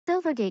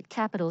Silvergate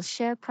Capital's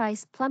share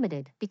price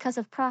plummeted because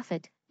of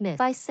profit myth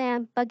by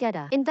Sam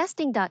Boughedda.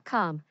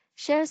 Investing.com,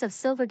 shares of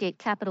Silvergate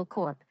Capital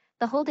Corp,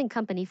 the holding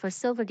company for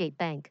Silvergate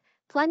Bank,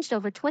 plunged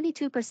over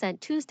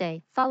 22%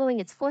 Tuesday following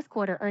its fourth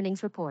quarter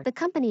earnings report. The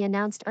company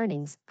announced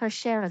earnings per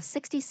share of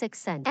 66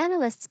 cents.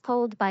 Analysts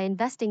polled by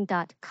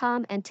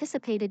Investing.com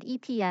anticipated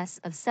EPS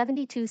of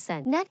 72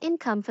 cents. Net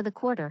income for the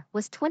quarter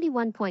was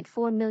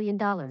 $21.4 million,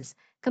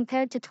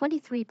 compared to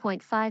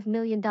 $23.5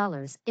 million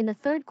in the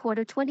third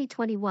quarter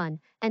 2021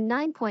 and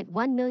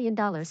 $9.1 million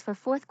for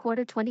fourth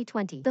quarter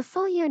 2020. The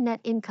full-year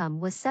net income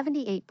was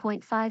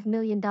 $78.5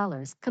 million,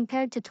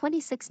 compared to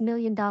 $26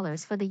 million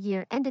for the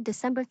year ended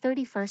December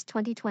 31,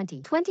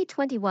 2020.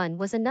 2021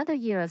 was another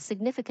year of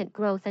significant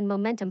growth and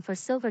momentum for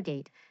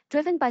Silvergate,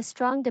 driven by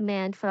strong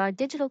demand for our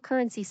digital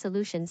currency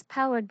solutions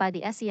powered by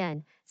the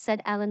SEN,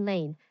 said Alan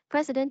Lane,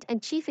 President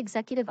and Chief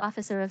Executive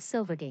Officer of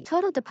Silvergate.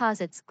 Total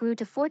deposits grew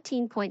to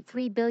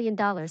 $14.3 billion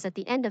at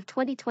the end of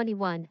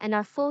 2021, and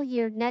our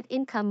full-year net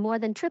income more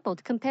than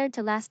tripled compared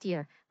to last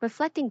year,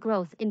 reflecting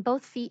growth in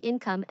both fee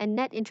income and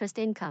net interest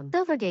income.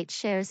 Silvergate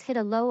shares hit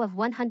a low of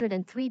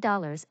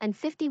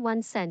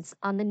 $103.51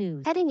 on the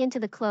news. Heading into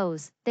the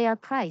close, they are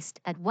priced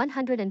at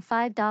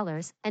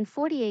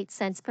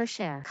 $105.48 per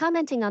share.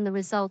 Commenting on the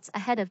results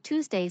ahead of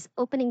Tuesday's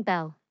opening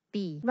bell,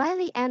 B.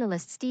 Riley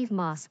analyst Steve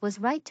Moss was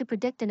right to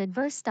predict an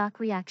adverse stock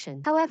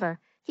reaction. However,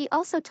 he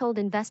also told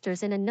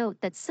investors in a note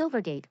that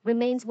Silvergate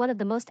remains one of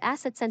the most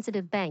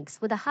asset-sensitive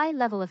banks with a high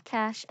level of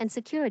cash and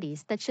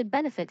securities that should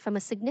benefit from a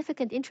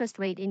significant interest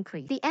rate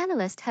increase. The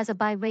analyst has a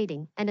buy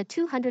rating and a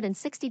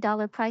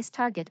 $260 price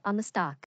target on the stock.